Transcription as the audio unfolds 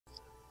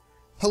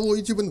Hello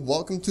YouTube and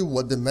welcome to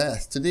What the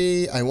Math.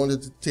 Today I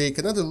wanted to take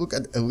another look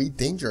at Elite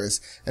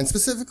Dangerous and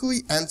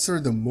specifically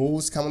answer the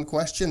most common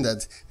question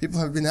that people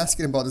have been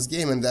asking about this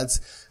game, and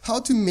that's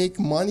how to make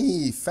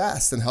money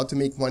fast and how to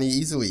make money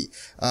easily.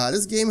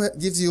 This game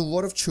gives you a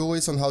lot of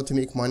choice on how to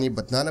make money,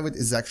 but none of it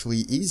is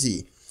actually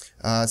easy.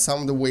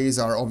 Some of the ways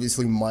are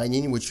obviously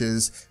mining, which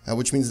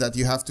means that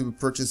you have to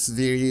purchase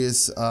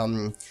various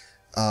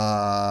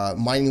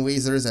mining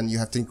lasers, and you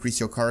have to increase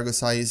your cargo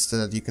size so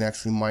that you can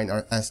actually mine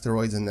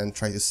asteroids and then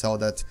try to sell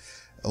that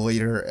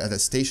later at a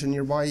station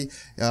nearby.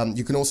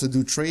 You can also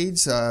do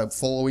trades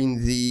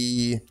following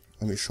the,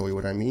 let me show you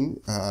what I mean,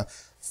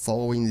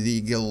 following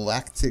the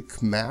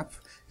galactic map.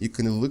 You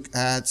can look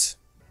at,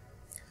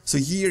 so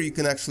here you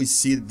can actually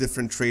see the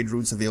different trade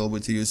routes available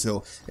to you.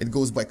 So it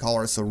goes by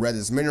color, so red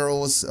is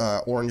minerals,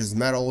 orange is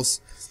metals,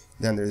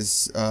 then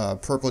there's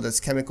purple, that's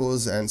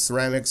chemicals and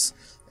ceramics,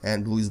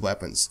 and blue is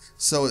weapons.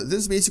 So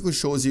this basically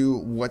shows you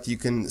what you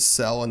can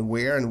sell and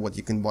where, and what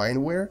you can buy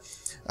and where.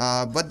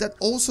 But that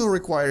also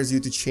requires you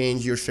to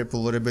change your ship a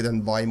little bit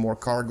and buy more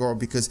cargo,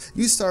 because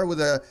you start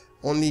with a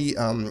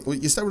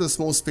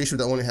small spaceship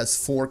that only has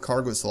 4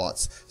 cargo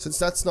slots. So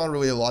that's not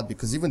really a lot,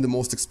 because even the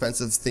most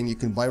expensive thing you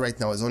can buy right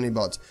now is only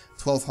about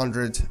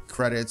 1,200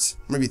 credits,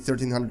 maybe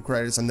 1,300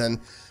 credits, and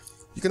then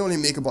you can only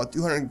make about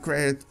 200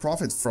 credit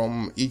profit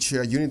from each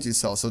unit you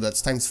sell. So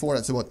that's times 4.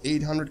 That's about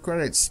 800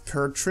 credits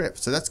per trip.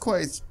 So that's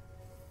quite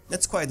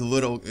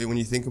little when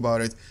you think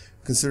about it,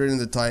 considering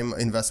the time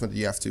investment that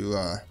you have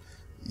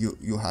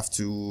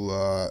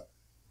to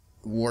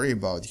worry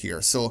about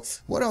here. So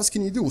what else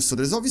can you do? So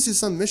there's obviously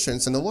some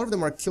missions, and a lot of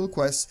them are kill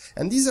quests,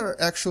 and these are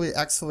actually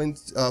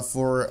excellent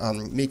for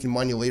making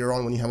money later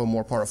on when you have a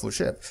more powerful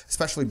ship,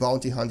 especially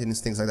bounty hunting and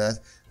things like that.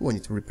 Oh, I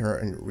need to repair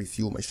and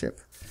refuel my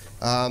ship.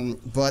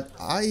 But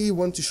I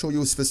want to show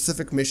you a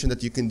specific mission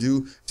that you can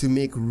do to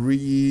make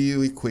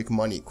really quick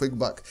money, quick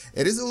buck.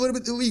 It is a little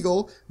bit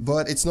illegal,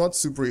 but it's not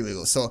super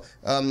illegal. So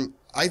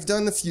I've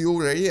done a few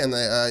already, and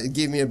it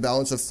gave me a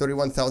balance of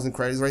 31,000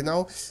 credits right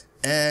now.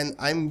 And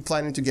I'm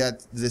planning to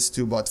get this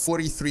to about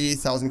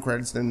 43,000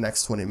 credits in the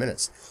next 20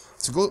 minutes.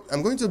 So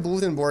I'm going to the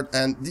bulletin board,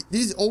 and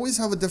these always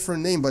have a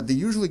different name, but they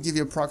usually give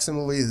you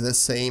approximately the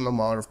same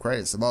amount of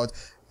credits, about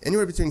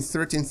anywhere between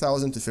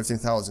 13,000 to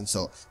 15,000.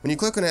 So when you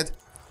click on it,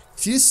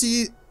 if you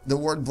see the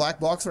word black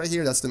box right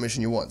here, that's the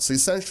mission you want. So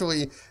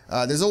essentially,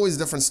 there's always a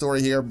different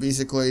story here.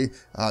 Basically,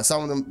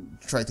 some of them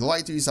try to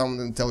lie to you, some of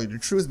them tell you the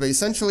truth, but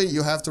essentially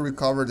you have to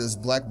recover this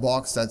black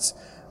box that's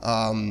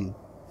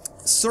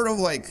sort of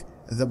like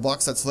the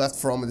box that's left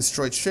from a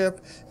destroyed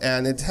ship,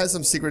 and it has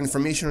some secret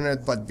information on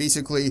it, but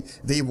basically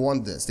they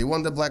want this. They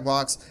want the black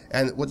box,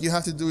 and what you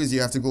have to do is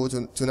you have to go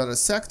to another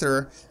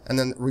sector and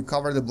then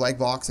recover the black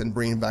box and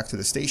bring it back to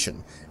the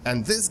station.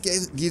 And this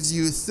gives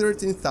you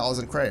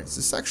 13,000 credits.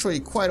 It's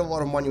actually quite a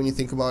lot of money when you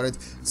think about it.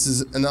 This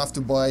is enough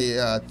to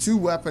buy 2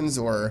 weapons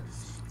or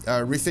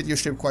refit your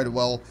ship quite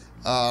well.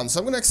 So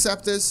I'm going to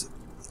accept this.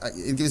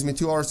 It gives me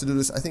 2 hours to do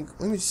this. I think,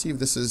 let me see if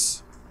this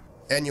is...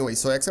 Anyway,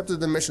 so I accepted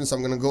the mission, so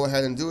I'm going to go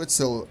ahead and do it.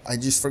 So I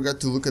just forgot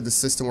to look at the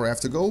system where I have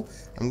to go.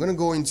 I'm going to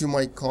go into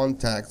my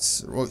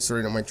contacts,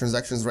 my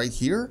transactions right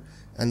here,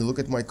 and look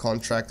at my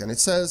contract, and it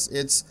says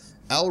it's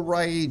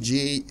Alrai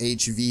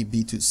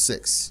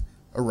JHV-B26.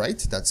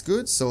 Alright, that's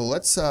good. So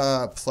let's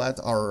plat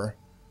our,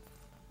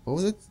 what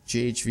was it?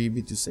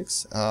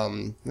 JHV-B26.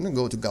 I'm going to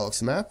go to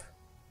Galaxy Map.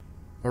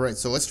 Alright,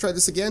 so let's try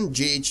this again.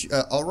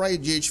 Alrai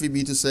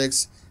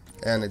JHV-B26,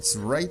 and it's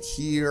right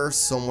here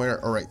somewhere.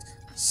 Alright.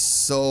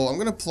 So I'm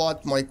gonna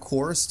plot my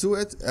course to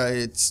it.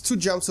 It's 2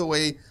 jumps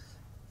away,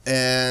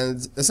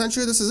 and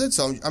essentially this is it.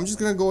 So I'm just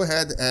gonna go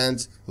ahead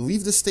and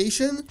leave the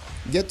station,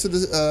 get to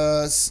the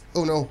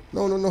oh no,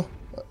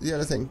 the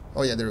other thing.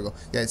 Oh yeah, there we go.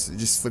 Yeah, it's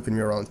just flipping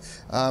me around.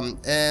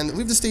 And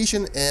leave the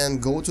station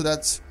and go to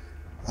that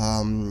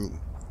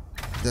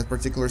that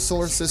particular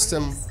solar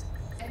system,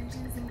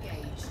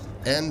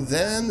 and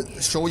then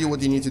show you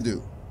what you need to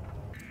do.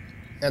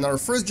 And our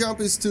first jump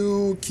is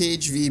to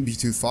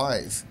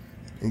KHV-B25.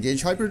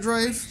 Engage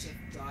hyperdrive,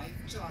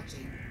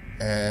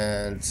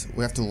 and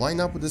we have to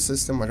line up with the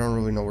system. I don't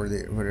really know where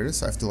it is,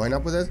 so I have to line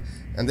up with it,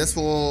 and this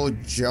will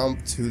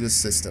jump to the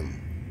system.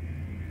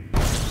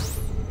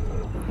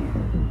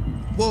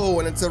 Whoa,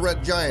 and it's a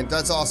red giant.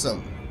 That's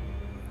awesome.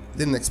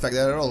 Didn't expect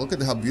that at all. Look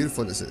at how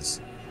beautiful this is.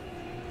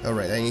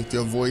 Alright, I need to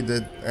avoid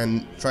it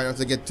and try not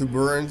to get too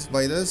burned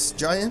by this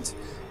giant,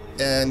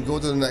 and go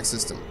to the next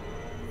system.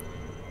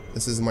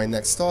 This is my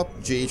next stop,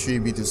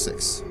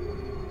 JHV-B26.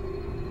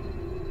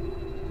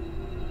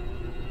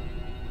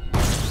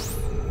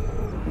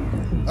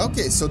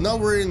 Okay, so now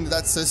we're in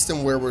that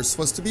system where we're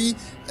supposed to be,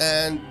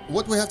 and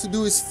what we have to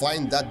do is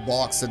find that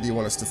box that they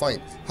want us to find.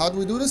 How do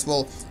we do this?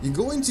 Well, you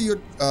go into your,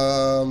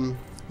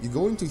 you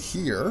go into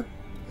here,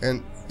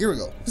 and here we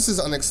go. This is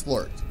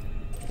unexplored.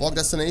 Log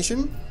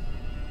destination,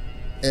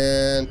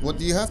 and what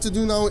you have to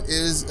do now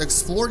is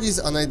explore these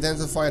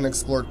unidentified and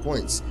explored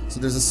points. So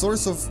there's a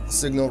source of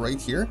signal right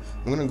here.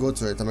 I'm gonna go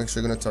to it. I'm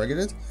actually gonna target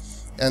it.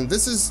 And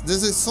there's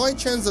a slight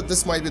chance that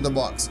this might be the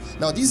box.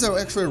 Now these are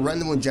actually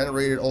randomly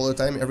generated all the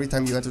time, every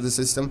time you enter the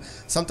system.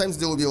 Sometimes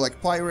there will be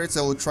like pirates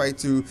that will try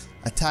to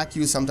attack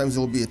you, sometimes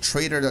there will be a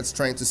trader that's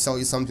trying to sell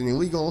you something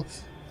illegal.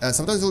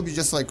 Sometimes it will be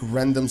just like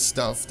random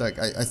stuff, like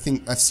I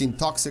think I've seen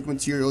toxic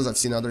materials, I've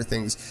seen other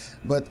things.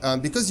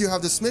 But because you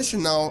have this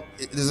mission now,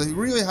 there's a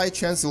really high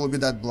chance it will be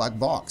that black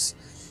box.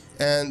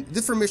 And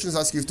different missions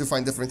ask you to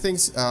find different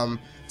things.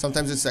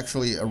 Sometimes it's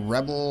actually a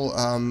rebel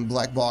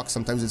black box,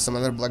 sometimes it's some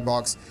other black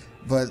box.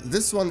 But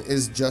this one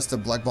is just a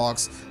black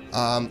box. So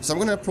I'm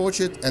going to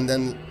approach it and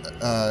then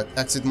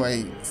exit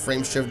my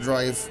frame shift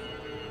drive.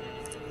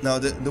 Now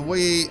the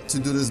way to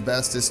do this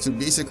best is to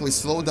basically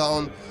slow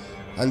down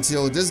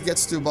until this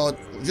gets to about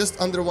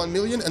just under 1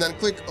 million and then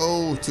click,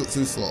 oh, too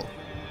slow.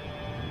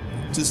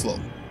 Too slow.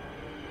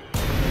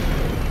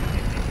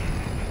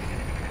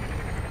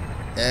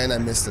 And I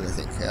missed it, I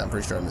think. Yeah, I'm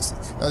pretty sure I missed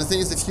it. Now the thing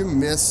is, if you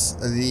miss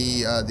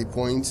the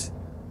point,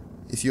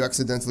 if you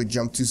accidentally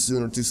jump too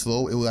soon or too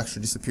slow, it will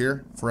actually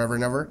disappear forever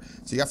and ever.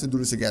 So you have to do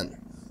this again.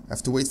 I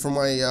have to wait for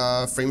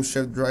my frame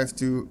shift drive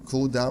to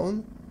cool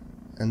down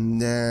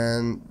and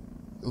then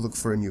look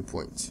for a new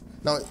point.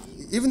 Now,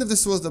 even if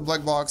this was the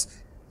black box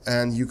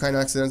and you kind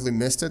of accidentally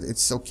missed it,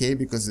 it's okay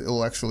because it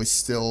will actually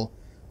still...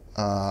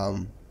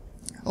 oh,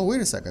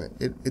 wait a second.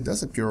 It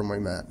does appear on my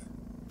map.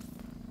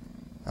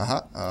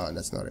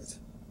 That's not it.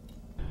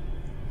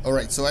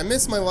 Alright, so I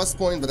missed my last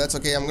point, but that's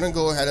okay. I'm gonna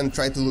go ahead and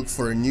try to look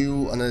for a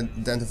new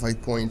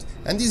unidentified point.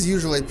 And these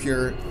usually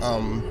appear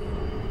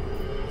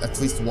at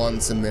least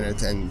once a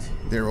minute, and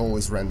they're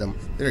always random.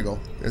 There you go.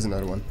 There's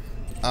another one.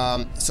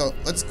 So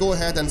let's go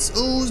ahead and...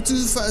 Oh,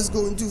 too fast,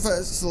 going too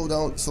fast. Slow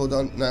down, slow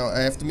down. Now I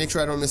have to make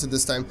sure I don't miss it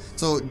this time.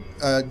 So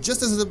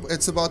just as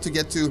it's about to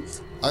get to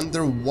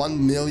under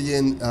 1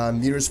 million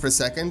meters per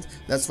second,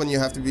 that's when you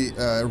have to be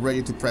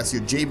ready to press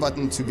your J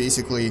button to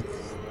basically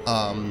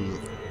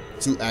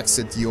to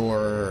exit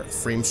your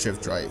frame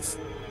shift drive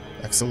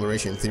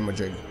acceleration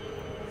thingamajig.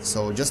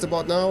 So just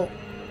about now.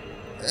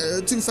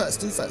 Too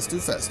fast, too fast, too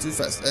fast, too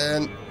fast,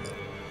 and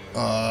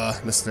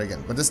missed it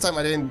again. But this time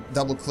I didn't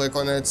double click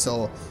on it,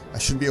 so I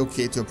should be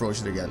okay to approach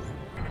it again.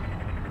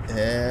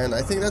 And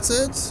I think that's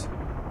it.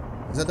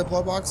 Is that the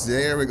black box?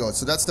 There we go.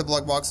 So that's the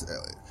black box.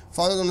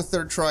 Found it on the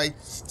third try.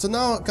 So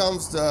now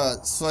comes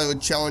the slightly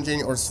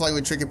challenging or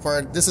slightly tricky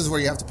part. This is where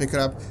you have to pick it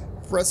up.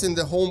 Pressing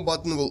the home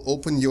button will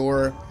open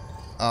your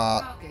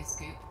cargo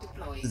scoop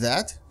deployed.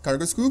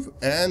 cargo scoop,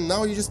 and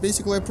now you just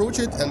basically approach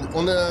it, and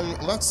on the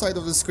left side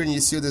of the screen you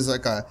see there's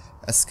like a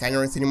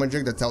scanner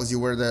thingamajig that tells you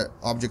where the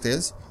object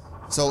is.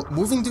 So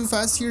moving too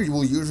fast here, you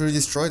will usually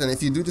destroy it, and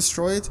if you do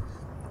destroy it,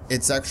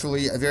 it's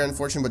actually very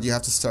unfortunate, but you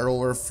have to start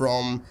over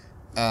from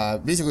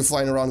basically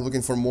flying around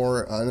looking for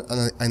more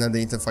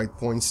unidentified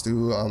points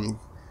to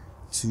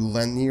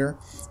land near.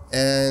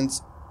 And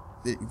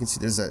you can see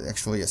there's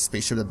actually a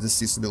spaceship that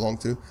this used to belong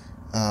to.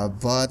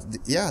 But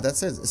yeah,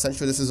 that's it.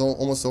 Essentially, this is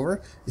almost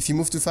over. If you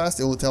move too fast,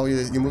 it will tell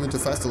you that you're moving too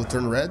fast, it will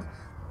turn red.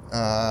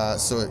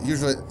 So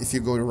usually, if you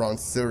go around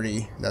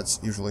 30, that's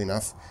usually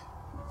enough.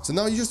 So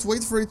now you just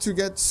wait for it to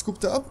get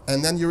scooped up,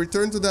 and then you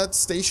return to that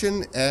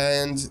station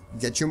and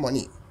get your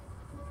money.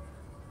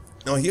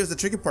 Now here's the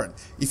tricky part.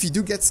 If you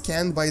do get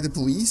scanned by the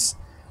police,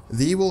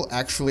 they will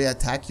actually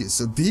attack you.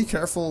 So be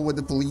careful with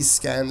the police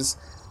scans.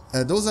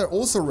 Those are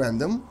also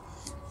random.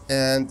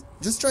 And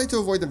just try to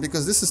avoid them,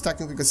 because this is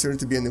technically considered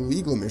to be an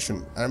illegal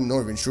mission. I'm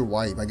not even sure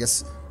why, I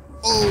guess...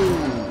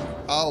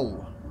 Oh!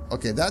 Ow!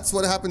 Okay, that's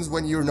what happens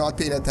when you're not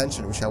paying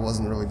attention, which I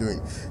wasn't really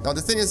doing. Now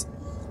the thing is,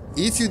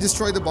 if you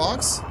destroy the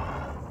box...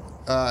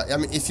 I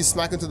mean, if you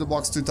smack into the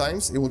box 2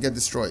 times, it will get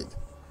destroyed.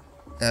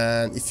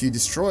 And if you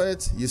destroy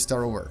it, you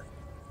start over.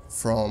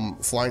 From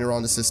flying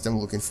around the system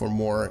looking for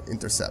more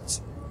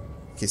intercepts.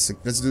 Okay, so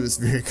let's do this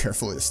very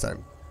carefully this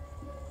time.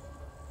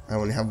 I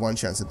only have 1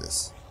 chance at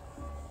this.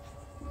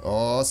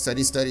 Oh,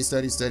 steady, steady,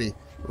 steady, steady.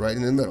 Right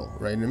in the middle,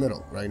 right in the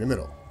middle, right in the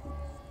middle.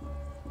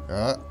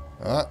 Yeah,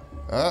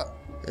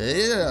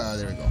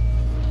 there we go.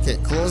 Okay,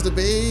 close the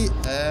bay,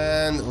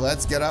 and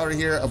let's get out of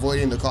here,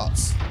 avoiding the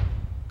cops.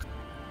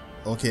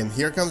 Okay, and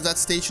here comes that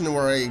station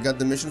where I got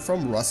the mission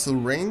from, Russell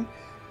Rain.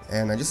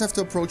 And I just have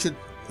to approach it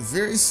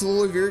very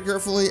slowly, very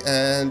carefully,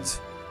 and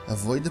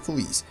avoid the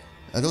police.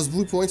 Those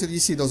blue points that you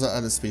see, those are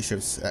other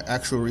spaceships,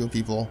 actual real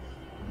people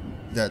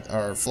that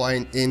are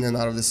flying in and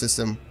out of the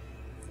system.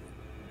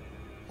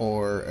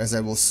 Or, as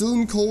I will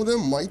soon call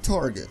them, my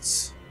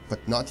targets.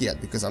 But not yet,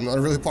 because I'm not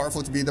really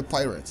powerful to be the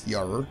pirate,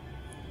 yarr.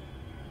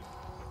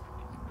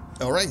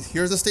 Alright,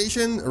 here's the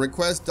station.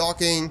 Request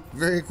docking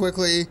very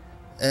quickly,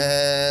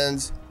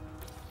 and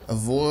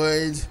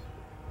avoid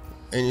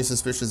any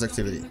suspicious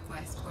activity.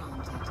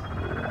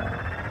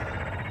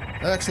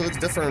 That actually looks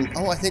different.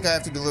 Oh, I think I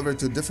have to deliver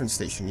to a different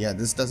station. Yeah,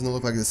 this doesn't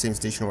look like the same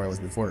station where I was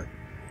before.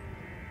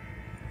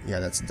 Yeah,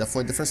 that's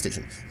definitely a different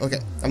station. Okay,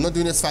 I'm not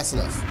doing this fast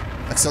enough.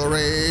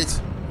 Accelerate!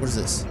 What is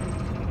this?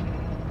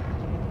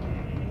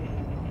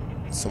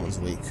 Someone's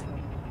weak.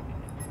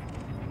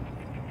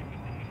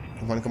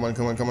 Come on, come on,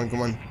 come on, come on,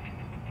 come on.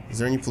 Is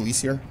there any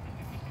police here?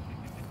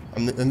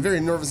 I'm very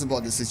nervous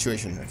about this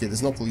situation. Okay,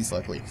 there's no police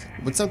luckily.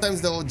 But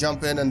sometimes they'll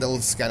jump in and they'll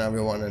scan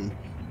everyone and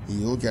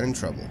you'll get in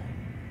trouble.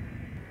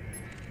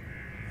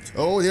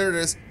 Oh, there it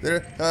is.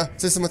 There,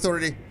 system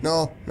authority.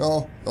 No,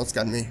 no, don't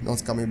scan me. Don't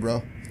scan me,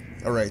 bro.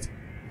 Alright.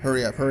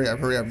 Hurry up, hurry up,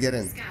 hurry up, get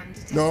in.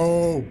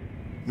 No!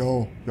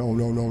 No, no,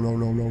 no, no, no,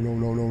 no, no, no,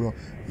 no, no, no.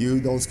 You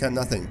don't scan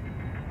nothing.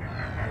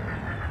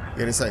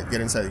 Get inside, get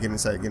inside, get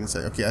inside, get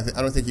inside. Okay,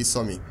 I don't think he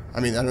saw me.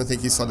 I mean, I don't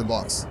think he saw the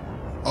box.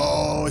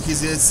 Oh, he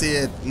did see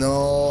it.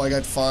 No, I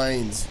got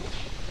fined.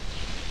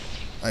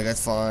 I got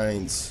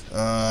fined.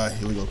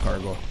 Illegal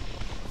cargo.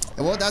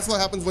 Well, that's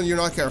what happens when you're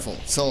not careful.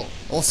 So,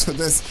 also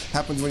this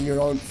happens when you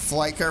don't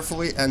fly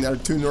carefully and are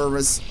too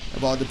nervous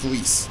about the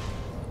police.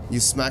 You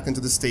smack into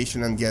the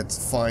station and get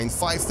fined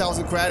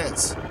 5,000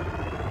 credits.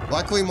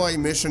 Luckily, my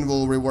mission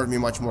will reward me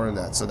much more than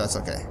that, so that's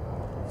okay.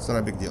 It's not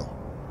a big deal.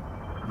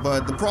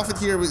 But the profit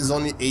here is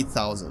only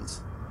 8,000.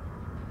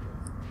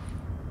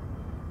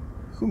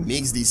 Who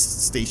makes these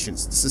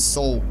stations? This is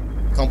so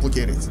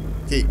complicated.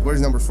 Okay,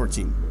 where's number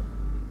 14?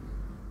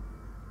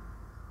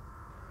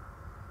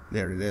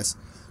 There it is.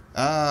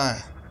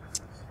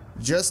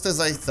 Just as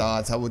I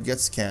thought, I would get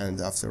scanned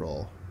after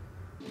all.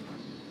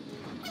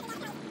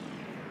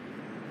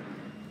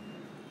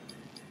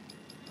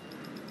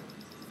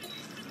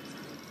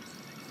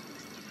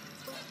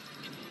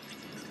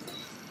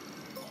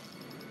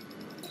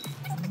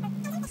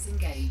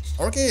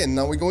 Okay, and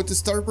now we go into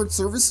Starport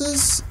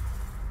Services,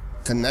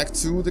 connect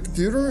to the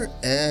computer,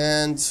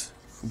 and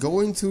go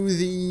into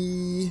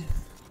the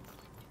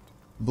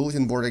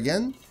bulletin board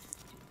again,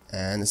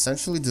 and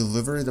essentially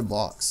deliver the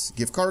box.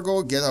 Give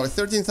cargo, get out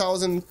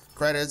 13,000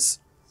 credits.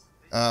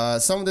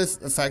 Some of the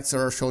effects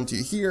are shown to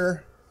you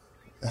here.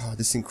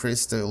 This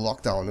increased the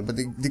lockdown, but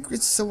they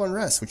decreased civil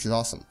unrest, which is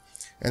awesome.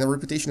 And the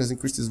reputation has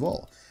increased as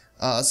well.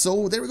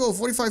 So there we go,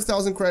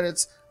 45,000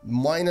 credits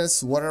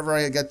minus whatever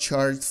I get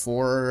charged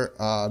for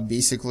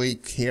basically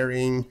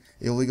carrying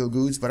illegal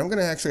goods. But I'm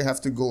gonna actually have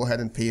to go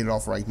ahead and pay it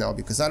off right now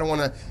because I don't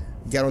want to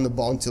get on the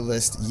bounty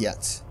list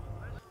yet.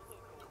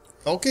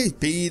 Okay,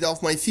 paid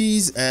off my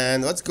fees,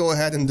 and let's go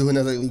ahead and do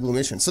another illegal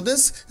mission. So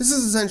this is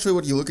essentially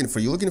what you're looking for.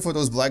 You're looking for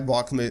those black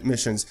box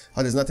missions.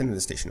 Oh, there's nothing in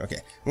the station. Okay,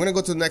 I'm gonna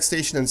go to the next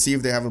station and see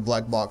if they have a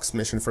black box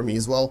mission for me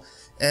as well.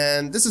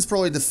 And this is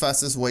probably the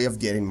fastest way of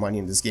getting money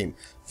in this game.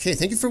 Okay,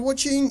 thank you for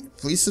watching.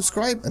 Please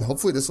subscribe, and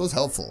hopefully this was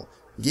helpful.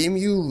 Game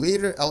you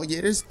later,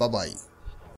 alligators. Bye-bye.